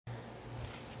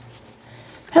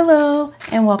Hello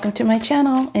and welcome to my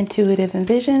channel, Intuitive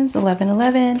Envisions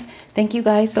 1111. Thank you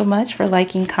guys so much for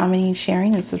liking, commenting,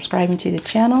 sharing, and subscribing to the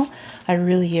channel. I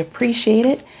really appreciate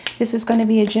it. This is going to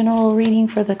be a general reading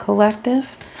for the collective,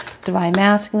 Divine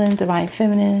Masculine, Divine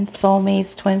Feminine,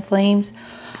 Soulmates, Twin Flames,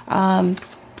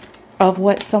 of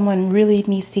what someone really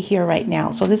needs to hear right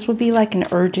now. So this would be like an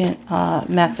urgent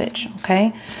message,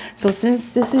 okay? So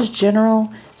since this is general,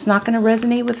 it's not going to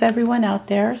resonate with everyone out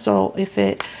there. So if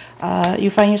you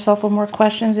find yourself with more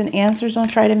questions and answers, don't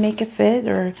try to make it fit,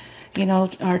 or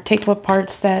or take what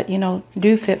parts that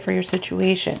do fit for your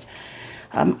situation.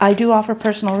 I do offer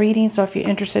personal readings, so if you're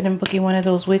interested in booking one of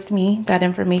those with me, that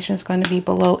information is going to be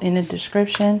below in the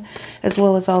description, as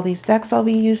well as all these decks I'll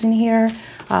be using here.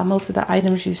 Most of the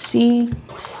items you see,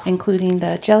 including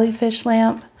the Jellyfish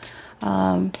Lamp,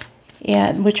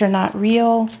 and which are not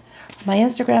real. My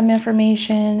Instagram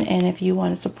information, and if you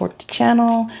want to support the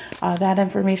channel, that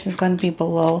information is going to be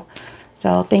below.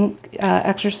 So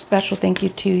extra special thank you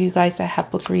to you guys that have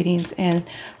book readings and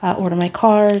order my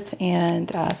cards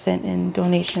and sent in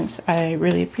donations. I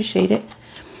really appreciate it.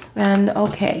 And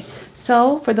okay,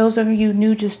 so for those of you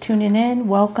new just tuning in,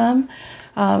 welcome.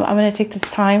 I'm going to take this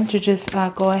time to just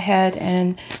go ahead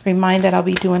and remind that I'll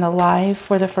be doing a live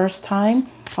for the first time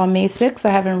on May 6th. I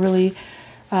haven't really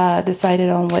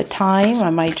decided on what time. I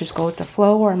might just go with the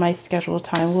flow, or I might schedule a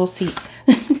time. We'll see.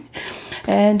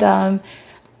 And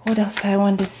what else did I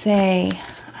want to say?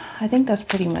 I think that's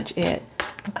pretty much it,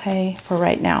 okay, for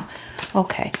right now.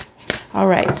 Okay. All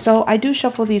right. So I do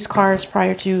shuffle these cards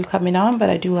prior to coming on, but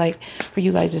I do like for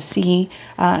you guys to see,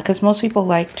 because most people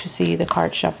like to see the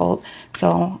cards shuffled.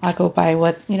 So I go by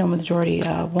what, majority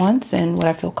wants and what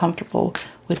I feel comfortable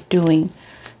with doing.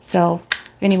 So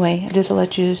anyway, just to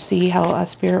let you see how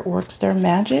Spirit works their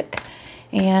magic.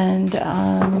 And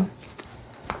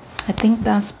I think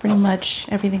that's pretty much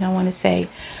everything I want to say.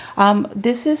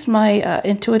 This is my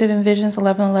Intuitive Envisions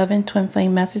 1111 Twin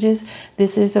Flame Messages.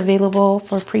 This is available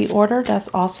for pre-order. That's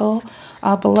also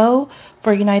below.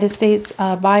 For United States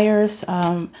buyers,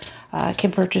 can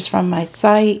purchase from my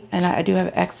site. And I do have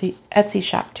an Etsy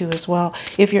shop too as well.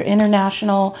 If you're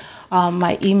international,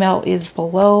 my email is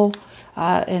below.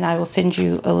 And I will send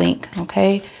you a link.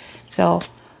 Okay. So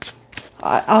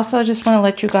I also just want to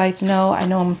let you guys know, I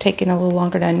know I'm taking a little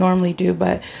longer than I normally do,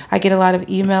 but I get a lot of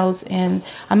emails and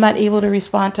I'm not able to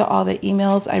respond to all the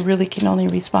emails. I really can only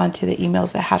respond to the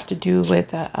emails that have to do with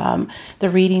the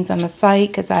readings on the site,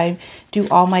 because I do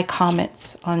all my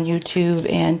comments on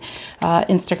YouTube and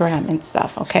Instagram and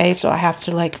stuff. Okay. So I have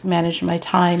to manage my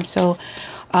time. So,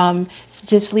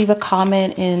 just leave a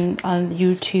comment on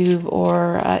YouTube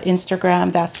or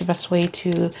Instagram. That's the best way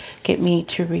to get me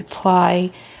to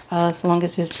reply, as long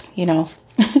as it's,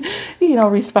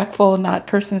 respectful, not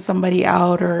cursing somebody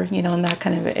out, or, in that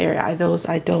kind of area. Those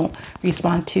I don't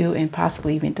respond to, and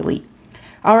possibly even delete.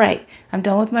 All right, I'm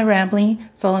done with my rambling.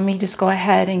 So let me just go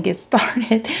ahead and get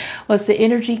started. What's the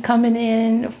energy coming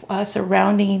in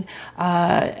surrounding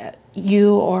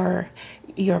you, or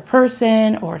your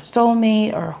person, or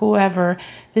soulmate, or whoever?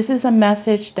 This is a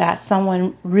message that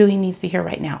someone really needs to hear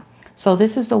right now. So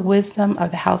this is the wisdom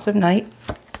of the House of Night.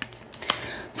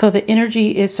 So the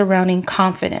energy is surrounding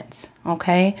confidence.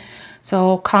 Okay.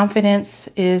 So confidence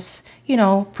is,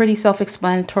 pretty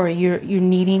self-explanatory. You're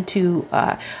needing to,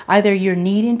 either you're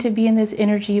needing to be in this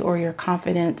energy, or your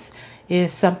confidence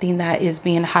is something that is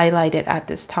being highlighted at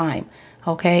this time.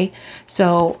 Okay.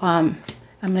 So,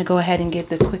 I'm going to go ahead and get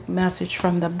the quick message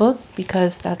from the book,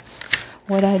 because that's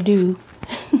what I do.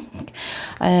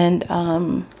 And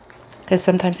because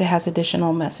sometimes it has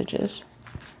additional messages.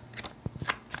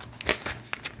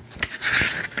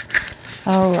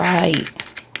 All right,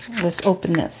 let's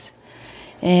open this.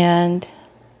 And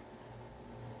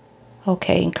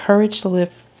okay, encouraged to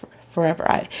live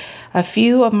forever. A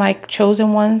few of my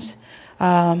chosen ones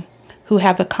who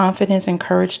have the confidence and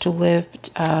courage to live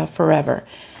forever.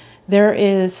 There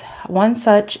is one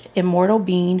such immortal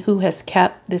being who has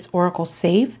kept this oracle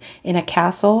safe in a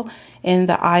castle in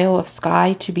the Isle of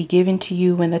Skye, to be given to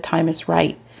you when the time is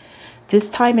right. This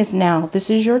time is now. This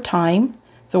is your time.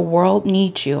 The world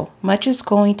needs you. Much is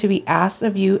going to be asked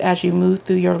of you as you move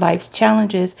through your life's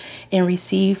challenges and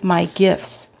receive my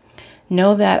gifts.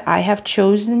 Know that I have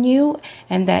chosen you,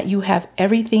 and that you have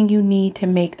everything you need to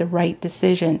make the right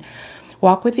decision.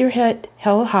 Walk with your head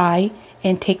held high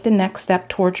and take the next step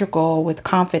towards your goal with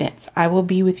confidence. I will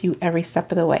be with you every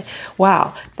step of the way.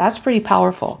 Wow, that's pretty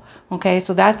powerful. Okay,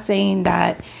 so that's saying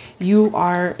that you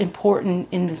are important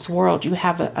in this world. You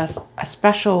have a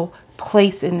special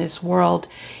place in this world,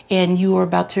 and you are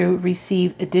about to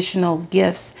receive additional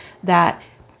gifts that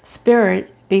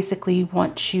Spirit basically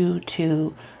wants you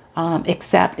to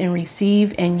accept and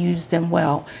receive and use them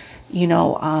well. You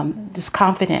know,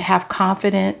 have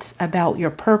confidence about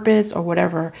your purpose or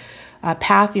whatever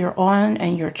path you're on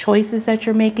and your choices that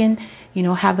you're making. You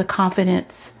know, have the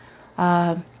confidence.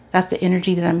 That's the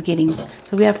energy that I'm getting.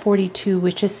 So we have 42,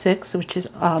 which is 6, which is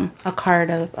a card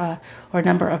of or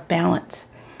number of balance.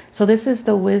 So this is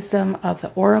the wisdom of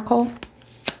the oracle.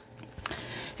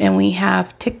 And we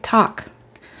have tick-tock.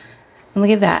 And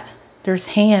look at that. There's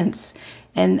hands.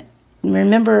 And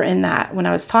remember in that, when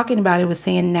I was talking about it, was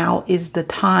saying now is the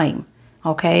time.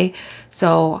 Okay.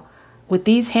 So with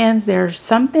these hands, there's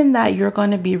something that you're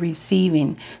going to be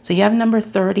receiving. So you have number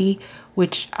 30,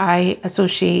 which I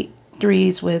associate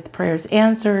 3s with prayers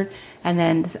answered. And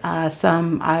then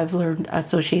some I've learned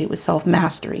associated with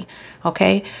self-mastery.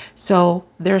 Okay. So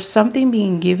there's something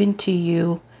being given to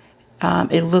you.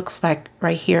 It looks like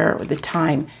right here with the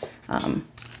time.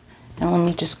 And let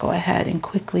me just go ahead and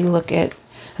quickly look at,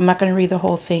 I'm not going to read the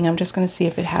whole thing. I'm just going to see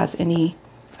if it has any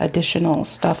additional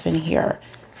stuff in here,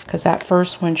 because that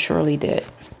first one surely did.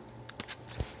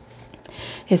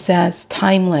 It says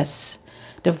timeless,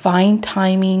 divine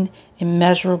timing,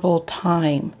 immeasurable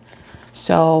time.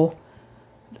 So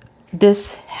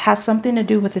this has something to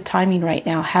do with the timing right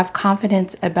now. Have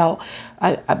confidence about,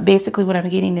 basically what I'm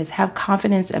getting is have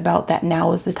confidence about that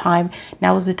now is the time.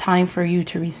 Now is the time for you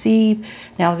to receive.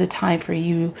 Now is the time for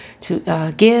you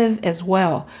to give as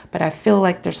well. But I feel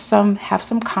like have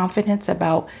some confidence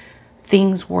about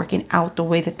things working out the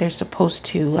way that they're supposed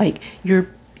to. Like you're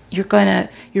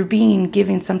being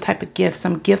given some type of gift,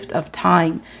 some gift of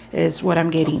time is what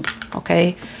I'm getting.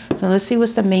 Okay. So let's see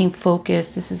what's the main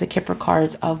focus. This is the Kipper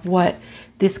cards of what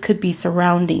this could be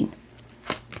surrounding.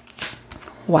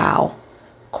 Wow.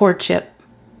 Courtship.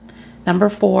 Number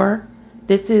 4,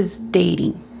 this is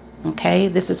dating. Okay.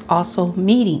 This is also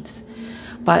meetings.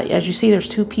 But as you see, there's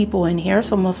 2 people in here.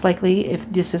 So most likely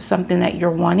if this is something that you're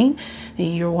wanting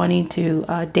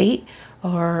to date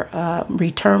or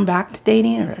return back to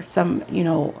dating or some, you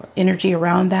know, energy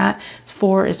around that.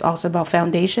 4 is also about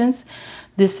foundations.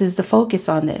 This is the focus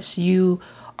on this. You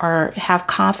have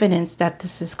confidence that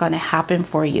this is going to happen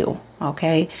for you.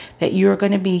 Okay. That you're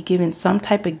going to be given some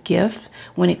type of gift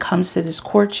when it comes to this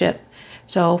courtship.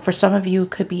 So for some of you,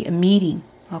 it could be a meeting.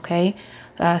 Okay.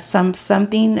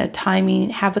 Something, a timing,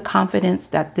 have the confidence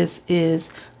that this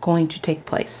is going to take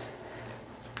place.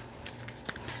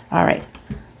 All right.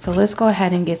 So let's go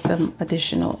ahead and get some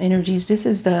additional energies. This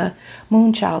is the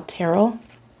Moonchild Tarot.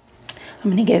 I'm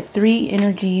going to get 3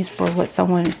 energies for what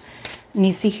someone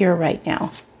needs to hear right now.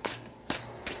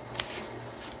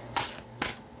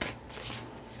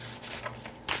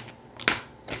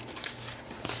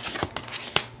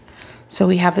 So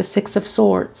we have the 6 of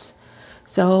Swords.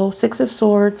 So 6 of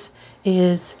Swords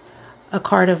is a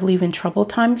card of leaving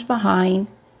troubled times behind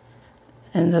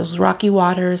and those rocky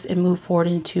waters and move forward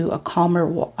into a calmer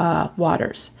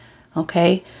waters.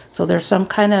 Okay, so there's some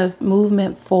kind of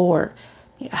movement forward.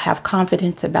 Have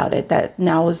confidence about it, that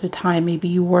now is the time. Maybe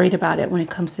you worried about it when it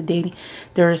comes to dating.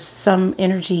 There's some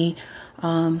energy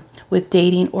with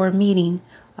dating or a meeting,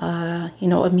 you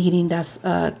know, a meeting that's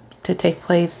to take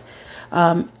place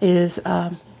is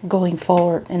going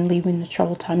forward and leaving the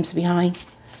troubled times behind.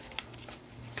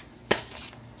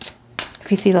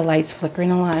 If you see the lights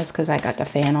flickering a lot, it's because I got the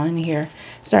fan on in here.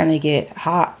 It's starting to get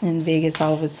hot in Vegas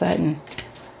all of a sudden.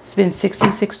 It's been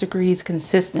 66 degrees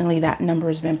consistently. That number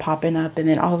has been popping up. And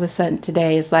then all of a sudden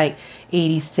today it's like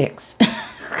 86.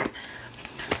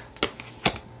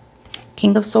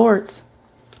 King of Swords.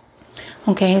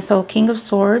 Okay, so King of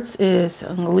Swords is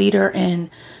a leader in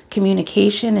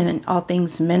communication and in all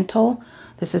things mental.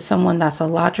 This is someone that's a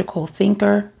logical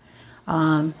thinker.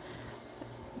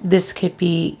 This could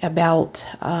be about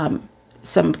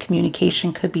some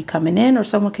communication could be coming in, or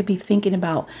someone could be thinking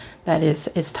about that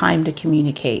it's time to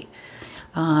communicate.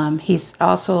 He's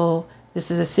also,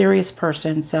 this is a serious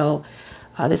person. So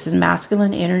this is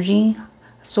masculine energy,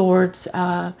 swords,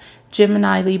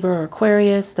 Gemini, Libra, or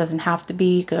Aquarius. Doesn't have to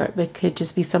be, it could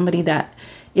just be somebody that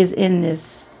is in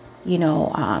this, you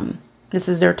know, this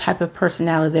is their type of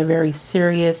personality. They're very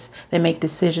serious. They make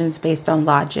decisions based on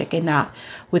logic and not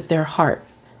with their heart.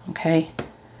 Okay.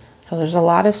 So there's a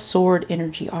lot of sword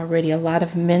energy already, a lot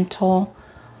of mental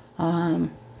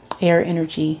air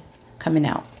energy coming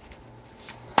out.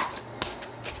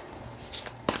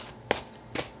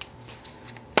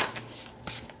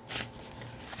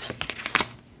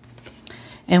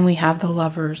 And we have the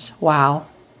Lovers. Wow.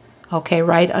 Okay,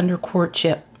 right under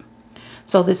courtship.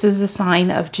 So this is the sign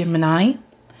of Gemini.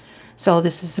 So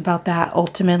this is about that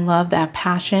ultimate love, that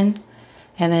passion.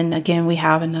 And then again, we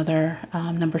have another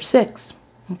number 6.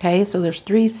 Okay, so there's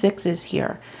 3 6s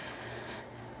here.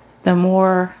 The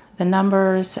more the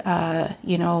numbers,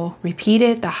 you know,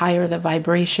 repeated, the higher the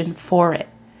vibration for it.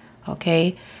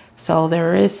 Okay, so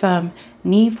there is some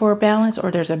need for a balance,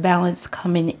 or there's a balance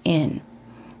coming in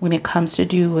when it comes to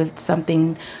do with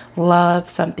something love,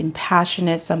 something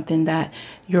passionate, something that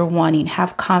you're wanting.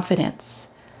 Have confidence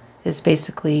is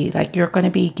basically like you're going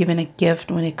to be given a gift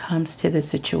when it comes to the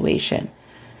situation.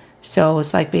 So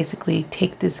it's like basically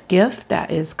take this gift that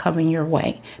is coming your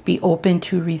way. Be open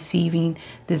to receiving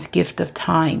this gift of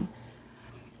time.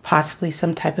 Possibly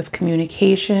some type of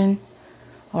communication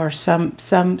or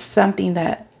something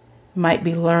that might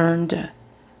be learned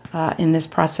in this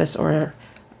process, or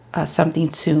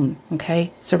something soon,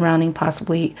 okay? Surrounding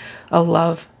possibly a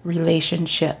love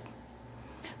relationship.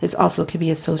 This also could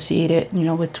be associated, you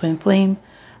know, with twin flame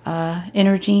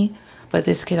energy, but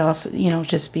this could also, you know,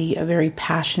 just be a very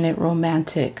passionate,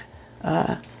 romantic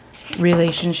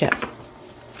relationship.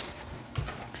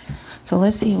 So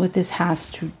let's see what this has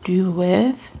to do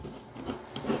with.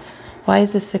 Why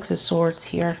is the 6 of Swords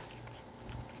here?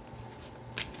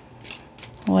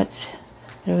 What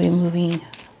are we moving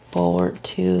forward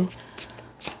to?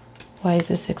 Why is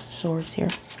the 6 of Swords here?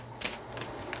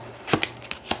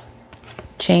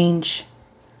 Change.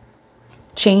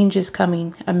 Change is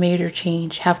coming, a major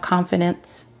change. Have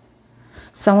confidence.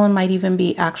 Someone might even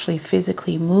be actually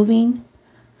physically moving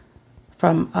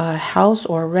from a house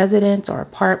or a residence or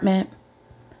apartment.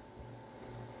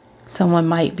 Someone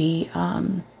might be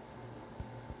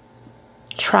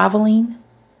traveling.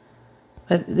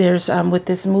 But there's with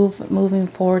this moving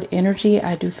forward energy,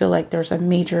 I do feel like there's a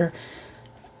major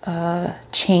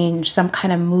change, some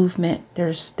kind of movement.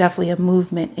 There's definitely a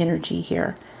movement energy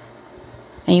here.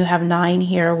 And you have 9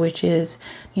 here, which is,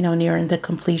 you know, nearing the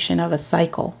completion of a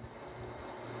cycle.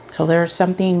 So there's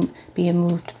something being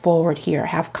moved forward here.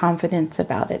 Have confidence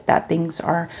about it, that things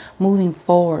are moving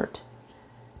forward.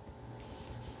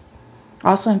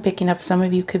 Also, I'm picking up some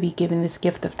of you could be given this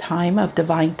gift of time, of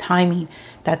divine timing,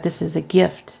 that this is a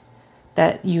gift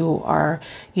that you are,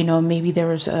 you know, maybe there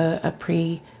was a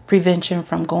prevention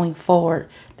from going forward.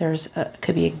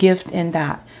 Could be a gift in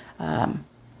that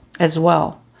as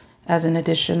well as an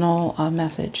additional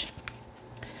message.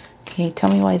 Okay,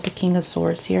 tell me why is the King of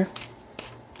Swords here?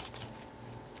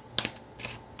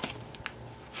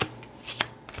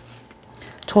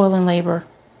 Toil and labor,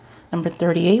 number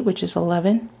 38, which is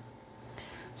 11.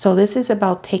 So this is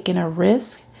about taking a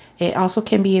risk. It also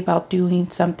can be about doing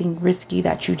something risky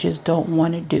that you just don't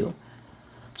want to do.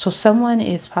 So someone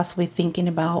is possibly thinking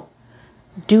about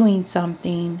doing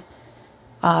something,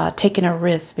 taking a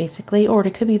risk basically, or they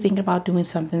could be thinking about doing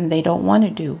something they don't want to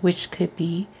do, which could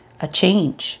be a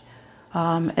change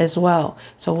as well.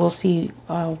 So we'll see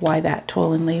why that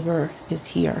toil and labor is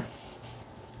here.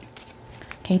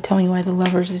 Okay, tell me why the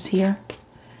Lovers is here.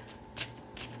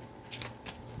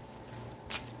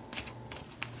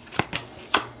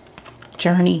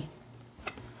 Journey.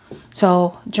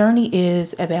 So journey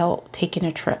is about taking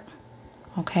a trip.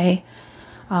 Okay.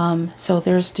 So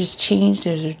there's this change,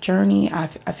 there's a journey. I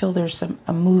feel there's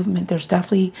a movement. There's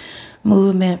definitely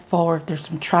movement forward. There's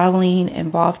some traveling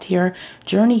involved here.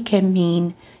 Journey can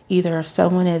mean either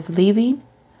someone is leaving,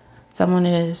 someone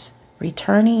is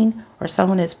returning, or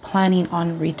someone is planning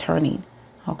on returning.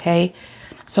 Okay.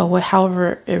 So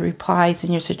however it applies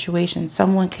in your situation,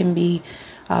 someone can be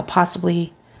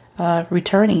possibly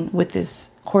returning with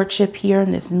this courtship here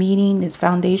in this meeting, this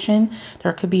foundation.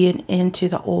 There could be an end to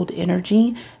the old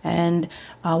energy and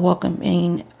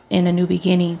welcoming in a new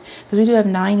beginning, because we do have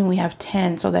 9 and we have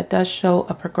 10, so that does show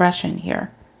a progression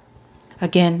here.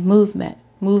 Again, movement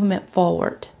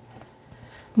forward.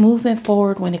 Movement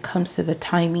forward when it comes to the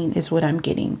timing is what I'm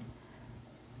getting.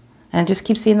 And just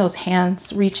keep seeing those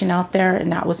hands reaching out there,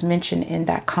 and that was mentioned in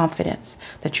that confidence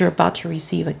that you're about to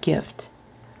receive a gift.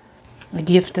 A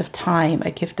gift of time,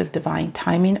 a gift of divine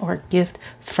timing, or a gift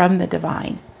from the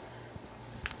divine.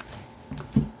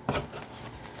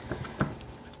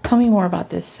 Tell me more about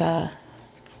this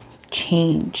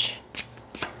change.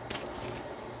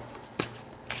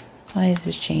 Why is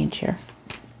this change here?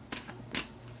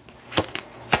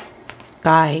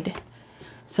 Guide.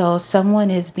 So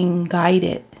someone is being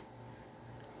guided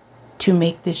to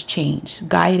make this change,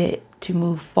 guided to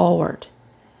move forward.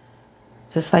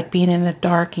 Just like being in the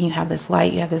dark and you have this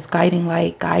light, you have this guiding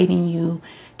light guiding you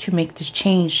to make this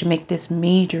change, to make this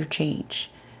major change.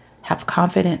 Have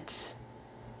confidence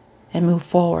and move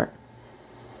forward.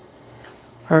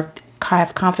 Or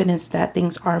have confidence that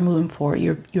things are moving forward.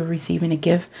 You're receiving a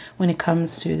gift when it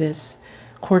comes to this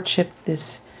courtship,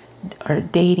 this or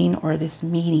dating, or this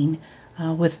meeting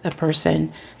with a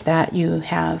person that you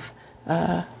have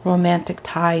romantic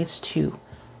ties to,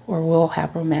 or will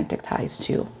have romantic ties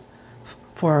to.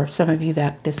 For some of you,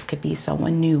 that this could be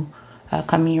someone new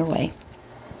coming your way.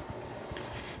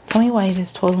 Tell me why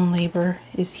this toil and labor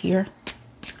is here.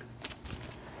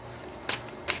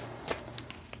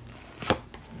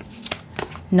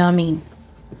 Numbing.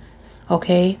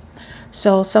 Okay,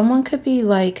 so someone could be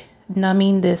like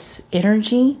numbing this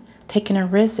energy, taking a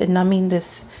risk and numbing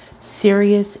this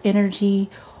serious energy,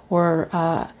 or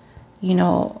you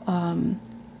know,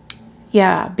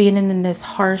 yeah, being in this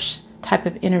harsh type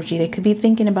of energy. They could be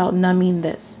thinking about numbing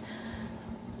this.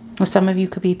 Or some of you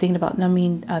could be thinking about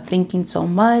numbing thinking so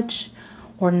much,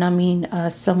 or numbing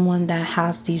someone that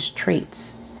has these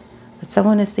traits. But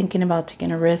someone is thinking about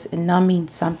taking a risk and numbing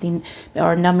something,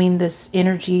 or numbing this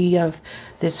energy of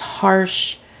this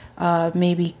harsh,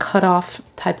 maybe cut off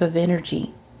type of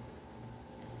energy.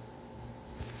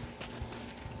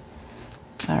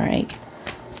 All right.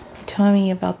 Tell me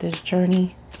about this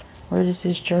journey. Where does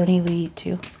this journey lead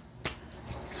to?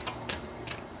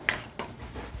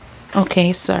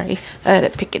 Okay, sorry. I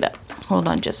had to pick it up. Hold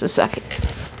on just a second.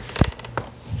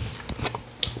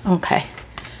 Okay.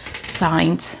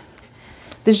 Signs.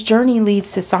 This journey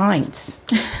leads to signs.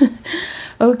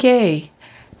 Okay.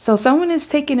 So someone is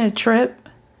taking a trip.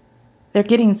 They're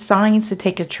getting signs to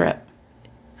take a trip.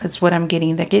 That's what I'm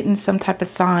getting. They're getting some type of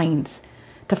signs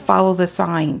to follow the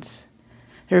signs.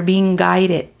 They're being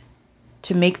guided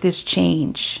to make this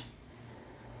change.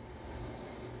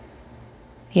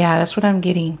 Yeah, that's what I'm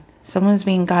getting. Someone's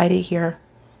being guided here.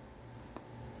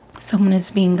 Someone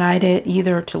is being guided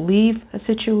either to leave a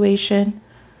situation,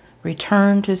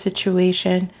 return to a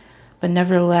situation, but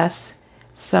nevertheless,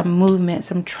 some movement,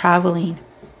 some traveling.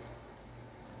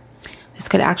 This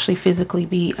could actually physically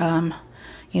be,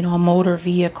 you know, a motor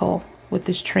vehicle with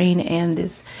this train and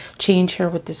this change here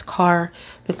with this car.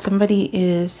 But somebody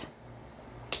is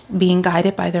being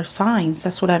guided by their signs.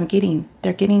 That's what I'm getting.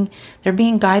 They're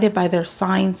being guided by their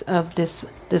signs of this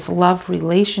love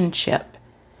relationship.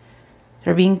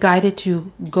 They're being guided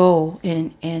to go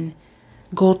and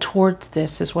go towards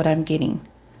this is what I'm getting.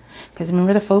 Because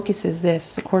remember, the focus is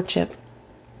this, the courtship.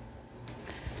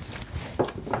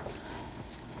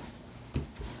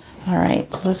 All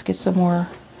right, so let's get some more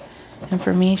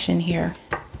information here.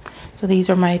 So these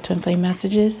are my twin flame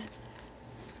messages.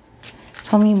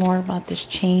 Tell me more about this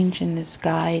change in this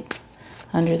guide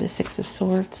under the Six of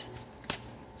Swords.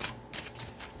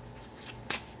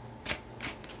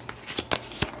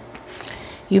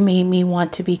 You made me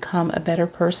want to become a better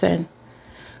person.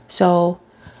 So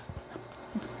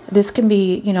this can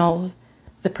be, you know,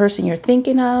 the person you're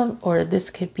thinking of, or this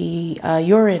could be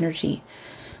your energy.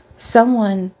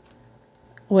 Someone,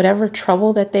 whatever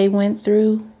trouble that they went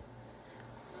through,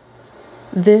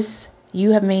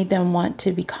 you have made them want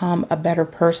to become a better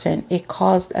person. It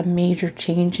caused a major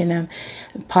change in them,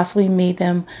 possibly made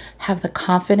them have the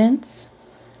confidence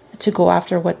to go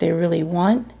after what they really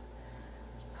want.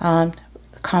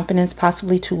 Confidence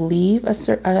possibly to leave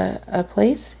a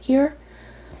place here.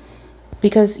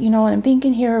 Because, you know, what I'm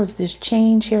thinking here was this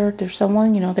change here. There's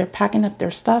someone, you know, they're packing up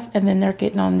their stuff and then they're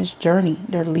getting on this journey.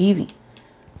 They're leaving.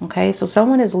 Okay, so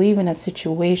someone is leaving a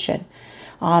situation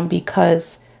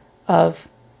because of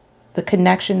the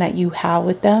connection that you have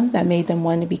with them that made them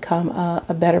want to become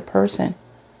a better person.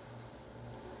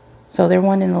 So they're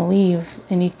wanting to leave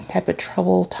any type of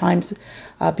trouble times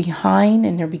behind,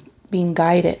 and they're being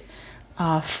guided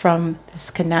from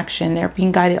this connection. They're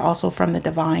being guided also from the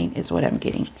divine is what I'm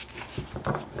getting.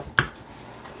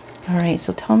 All right,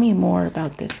 so tell me more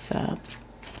about this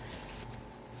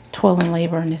toil and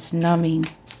labor and this numbing.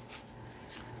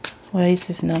 What is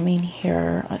this numbing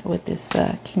here with this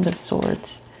King of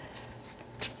Swords?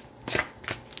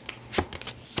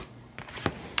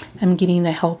 I'm getting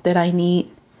the help that I need.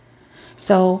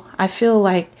 So I feel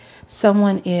like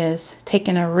someone is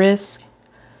taking a risk,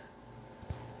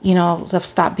 you know, to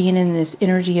stop being in this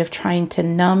energy of trying to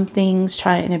numb things,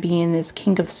 trying to be in this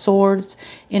King of Swords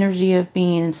energy of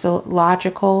being so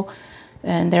logical,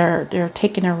 and they're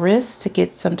taking a risk to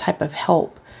get some type of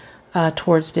help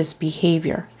towards this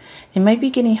behavior. It might be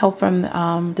getting help from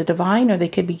the divine, or they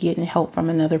could be getting help from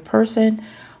another person,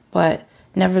 but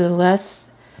nevertheless,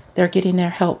 they're getting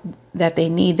their help that they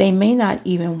need. They may not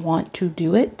even want to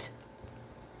do it.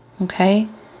 Okay,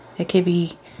 it could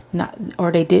be not,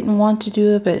 or they didn't want to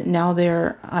do it, but now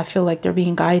I feel like they're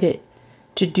being guided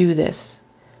to do this.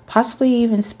 Possibly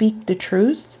even speak the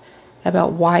truth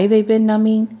about why they've been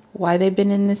numbing, why they've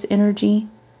been in this energy,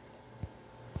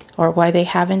 or why they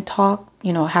haven't talked,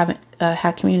 you know, haven't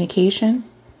had communication.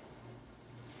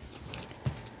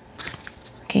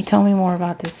 Okay, tell me more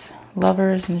about this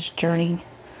Lovers and this journey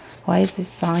Why is this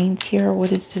signs here? What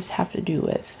does this have to do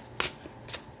with?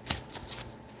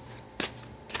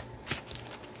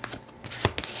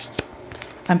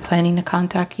 I'm planning to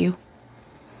contact you.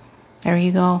 There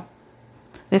you go.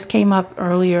 This came up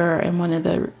earlier in one of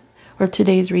the, or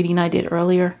today's reading I did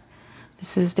earlier.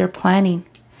 This is their planning.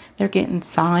 They're getting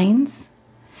signs.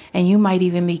 And you might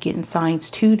even be getting signs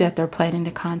too that they're planning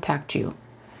to contact you.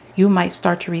 You might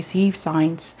start to receive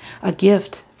signs, a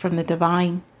gift from the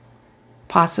divine.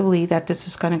 Possibly that this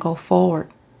is going to go forward.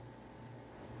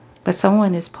 But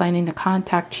someone is planning to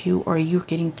contact you, or you're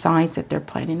getting signs that they're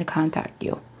planning to contact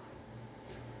you.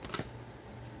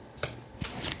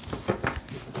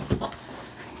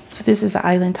 So this is the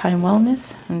Island Time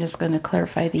Wellness. I'm just going to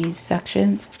clarify these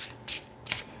sections.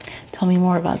 Tell me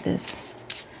more about this.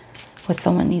 What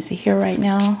someone needs to hear right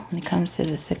now when it comes to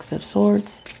the Six of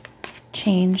Swords.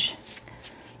 Change,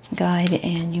 guide,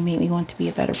 and you make me want to be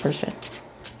a better person.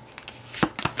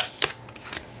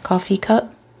 Coffee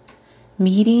cup.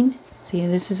 Meeting. See,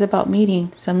 this is about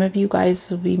meeting. Some of you guys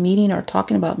will be meeting or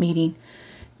talking about meeting.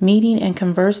 Meeting and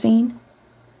conversing.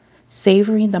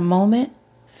 Savoring the moment.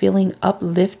 Feeling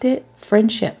uplifted.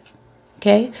 Friendship.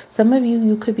 Okay? Some of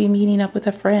you could be meeting up with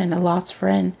a friend, a lost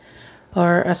friend.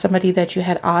 Or somebody that you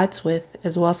had odds with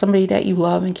as well. Somebody that you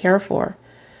love and care for.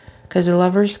 Because the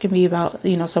lovers can be about,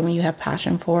 you know, someone you have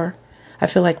passion for. I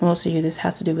feel like most of you, this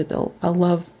has to do with a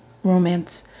love,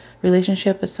 romance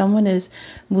relationship. But someone is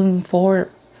moving forward.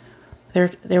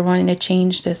 They're wanting to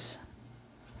change this.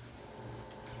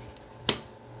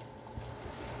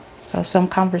 So some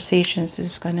conversations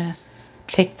is going to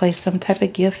take place. Some type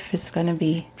of gift is going to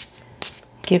be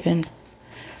given.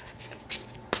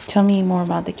 Tell me more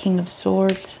about the King of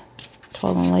Swords.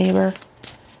 Toil and labor.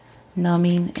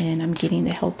 Numbing. And I'm getting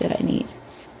the help that I need.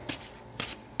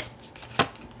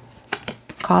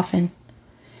 Coffin.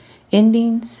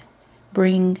 Endings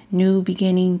bring new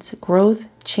beginnings. Growth.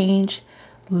 Change.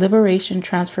 Liberation.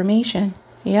 Transformation.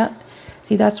 Yep.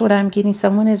 See, that's what I'm getting.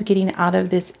 Someone is getting out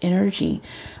of this energy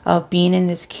of being in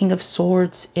this King of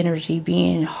Swords energy.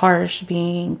 Being harsh.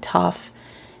 Being tough.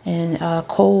 And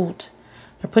cold.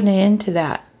 They're putting an end to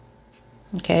that.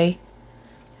 Okay,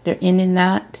 they're ending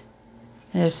that.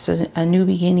 There's a new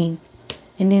beginning,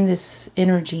 ending this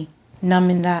energy,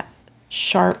 numbing that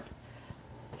sharp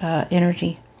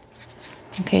energy.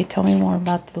 Okay, tell me more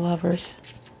about the lovers,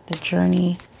 the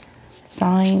journey,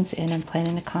 signs, and I'm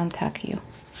planning to contact you.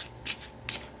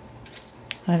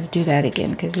 I have to do that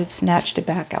again because it snatched it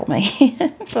back out my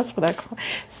hand. That's what I call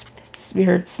it.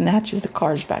 Spirit snatches the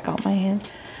cards back out my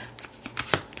hand.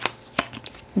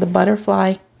 The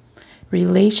butterfly.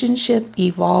 Relationship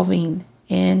evolving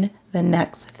in the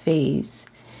next phase.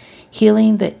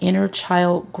 Healing the inner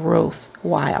child growth.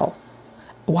 Wow.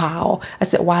 Wow. I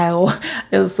said wow.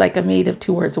 It was like I made up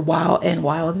two words, wow and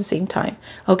wow at the same time.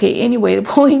 Okay, anyway, the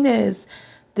point is,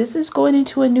 this is going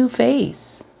into a new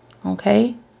phase.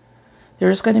 Okay?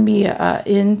 There's going to be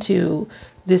into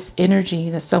this energy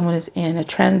that someone is in, a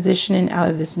transitioning out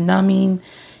of this numbing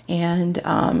and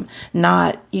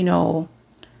not, you know,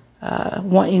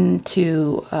 wanting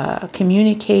to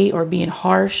communicate or being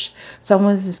harsh.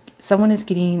 Someone is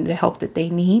getting the help that they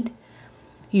need.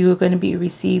 You are going to be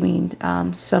receiving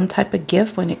some type of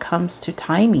gift when it comes to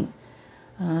timing.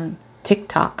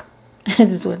 TikTok. I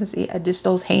just want to see just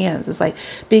those hands. It's like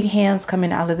big hands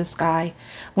coming out of the sky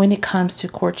when it comes to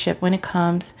courtship, when it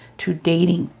comes to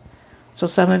dating. So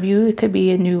some of you, it could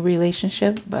be a new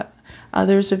relationship, but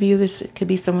others of you, this could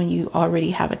be someone you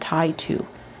already have a tie to.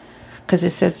 Because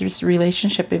it says this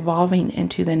relationship evolving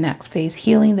into the next phase,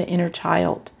 healing the inner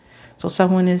child. So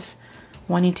someone is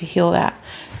wanting to heal that.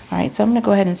 All right, so I'm going to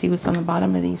go ahead and see what's on the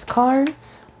bottom of these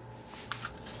cards.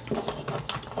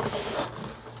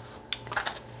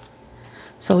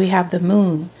 So we have the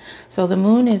moon. So the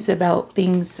moon is about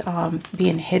things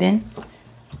being hidden.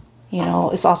 You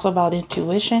know, it's also about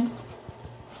intuition.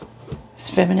 It's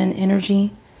feminine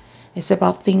energy. It's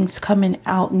about things coming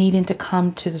out, needing to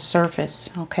come to the surface,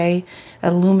 okay?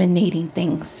 Illuminating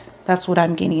things. That's what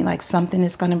I'm getting, like something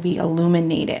is going to be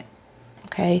illuminated,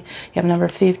 okay? You have number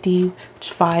 50,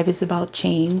 which 5 is about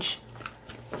change.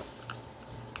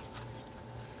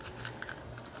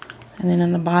 And then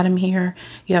on the bottom here,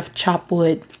 you have chop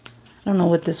wood. I don't know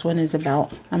what this one is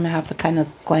about. I'm going to have to kind of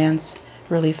glance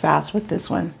really fast with this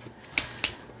one.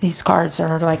 These cards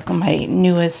are like my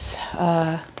newest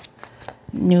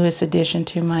addition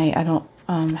to my, I don't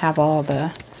have all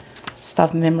the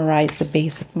stuff memorized, the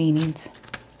basic meanings.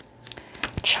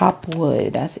 Chop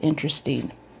wood, that's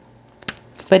interesting.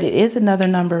 But it is another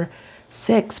number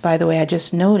 6, by the way, I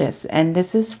just noticed. And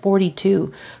this is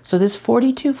 42. So this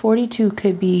 42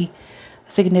 could be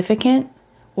significant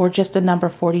or just the number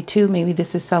 42. Maybe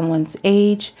this is someone's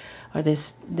age, or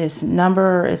this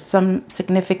number is some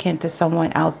significant to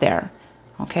someone out there.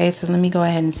 Okay, so let me go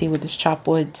ahead and see what this chopped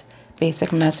wood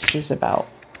basic message is about.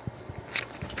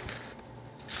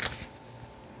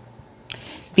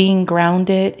 Being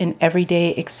grounded in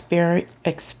everyday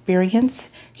experience,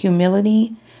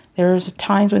 humility. There's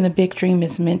times when the big dream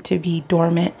is meant to be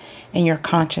dormant in your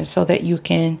conscience so that you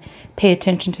can pay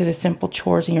attention to the simple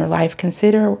chores in your life.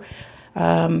 Consider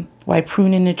why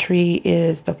pruning a tree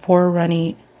is the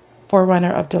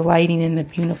forerunner of delighting in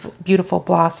the beautiful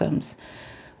blossoms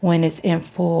when it's in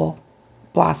full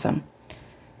blossom.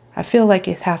 I feel like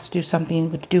it has to do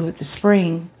something to do with the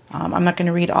spring. I'm not going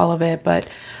to read all of it, but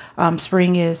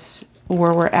spring is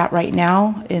where we're at right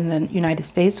now in the United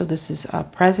States. So this is a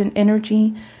present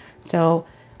energy. So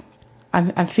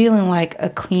I'm feeling like a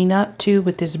cleanup too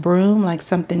with this broom, like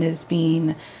something is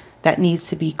being that needs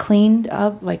to be cleaned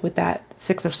up, like with that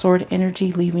Six of Swords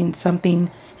energy, leaving something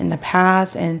in the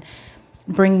past and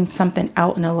bringing something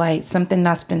out in the light, something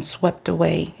that's been swept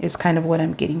away is kind of what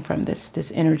I'm getting from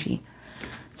this energy.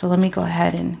 So let me go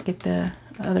ahead and get the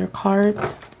other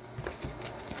cards.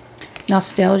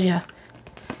 Nostalgia.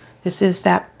 This is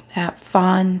that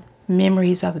fond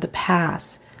memories of the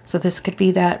past. So this could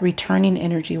be that returning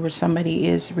energy where somebody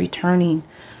is returning,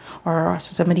 or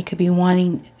somebody could be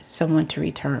wanting someone to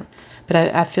return. But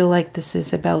I feel like this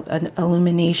is about an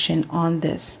illumination on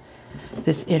this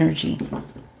energy.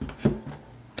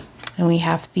 And we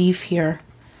have Thief here.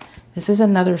 This is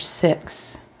another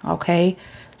 6. Okay.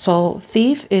 So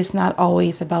thief is not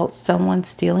always about someone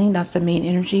stealing. That's the main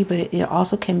energy. But it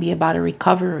also can be about a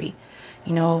recovery.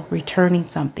 You know, returning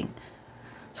something.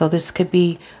 So this could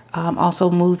be also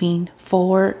moving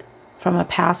forward from a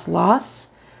past loss.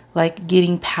 Like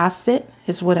getting past it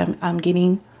is what I'm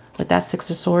getting with that Six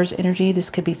of Swords energy. This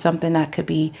could be something that could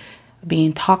be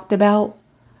being talked about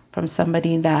from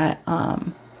somebody that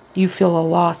you feel a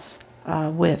loss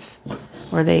with,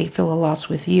 or they feel a loss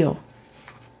with you.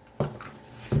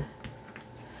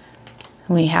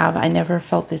 We have, I never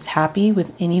felt this happy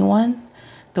with anyone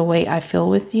the way I feel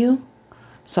with you.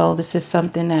 So this is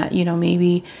something that, you know,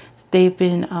 maybe they've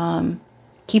been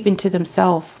keeping to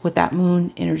themselves with that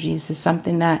moon energy. This is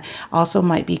something that also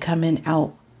might be coming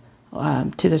out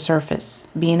to the surface,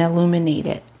 being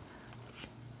illuminated.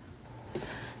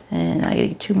 And I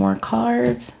get 2 more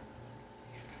cards.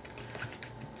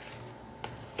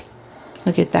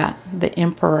 Look at that, the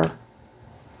Emperor.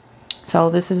 So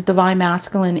this is divine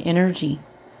masculine energy.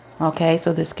 Okay,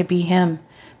 so this could be him.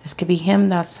 This could be him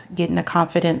that's getting the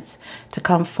confidence to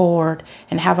come forward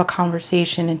and have a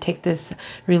conversation and take this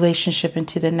relationship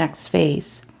into the next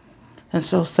phase. And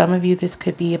so some of you, this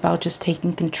could be about just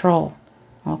taking control,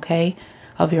 okay,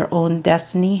 of your own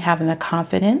destiny, having the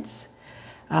confidence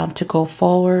to go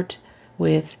forward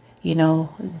with, you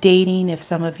know, dating, if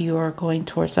some of you are going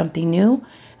towards something new,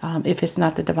 if it's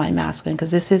not the divine masculine,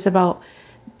 because this is about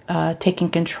taking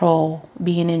control,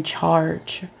 being in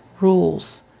charge,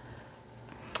 rules.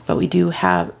 But we do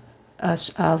have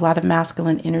a lot of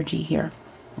masculine energy here,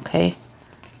 okay?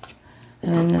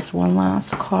 And then this one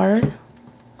last card.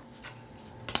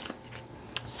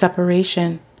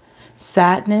 Separation.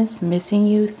 Sadness, missing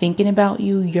you, thinking about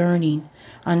you, yearning,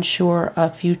 unsure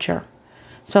of future.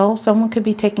 So someone could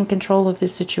be taking control of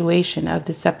this situation, of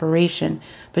the separation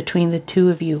between the two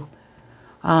of you.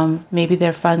 Maybe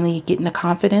they're finally getting the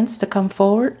confidence to come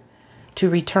forward, to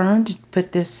return, to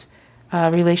put this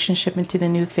relationship into the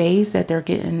new phase, that they're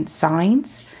getting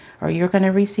signs, or you're going to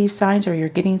receive signs, or you're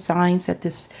getting signs that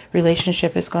this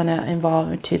relationship is going to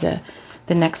evolve into the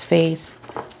next phase.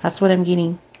 That's what I'm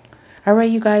getting. All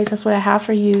right, you guys, that's what I have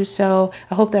for you. So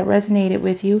I hope that resonated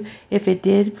with you. If it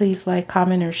did, please like,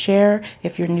 comment, or share.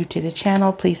 If you're new to the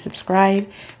channel, please subscribe.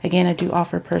 Again, I do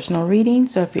offer personal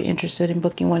readings. So if you're interested in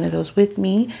booking one of those with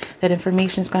me, that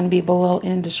information is going to be below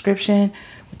in the description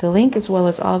with the link, as well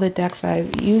as all the decks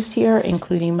I've used here,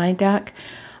 including my deck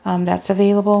that's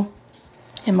available,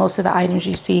 and most of the items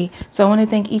you see. So I want to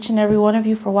thank each and every one of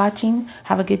you for watching.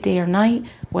 Have a good day or night,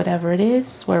 whatever it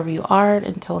is, wherever you are.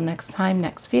 Until next time,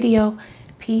 next video.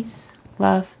 Peace,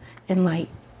 love, and light.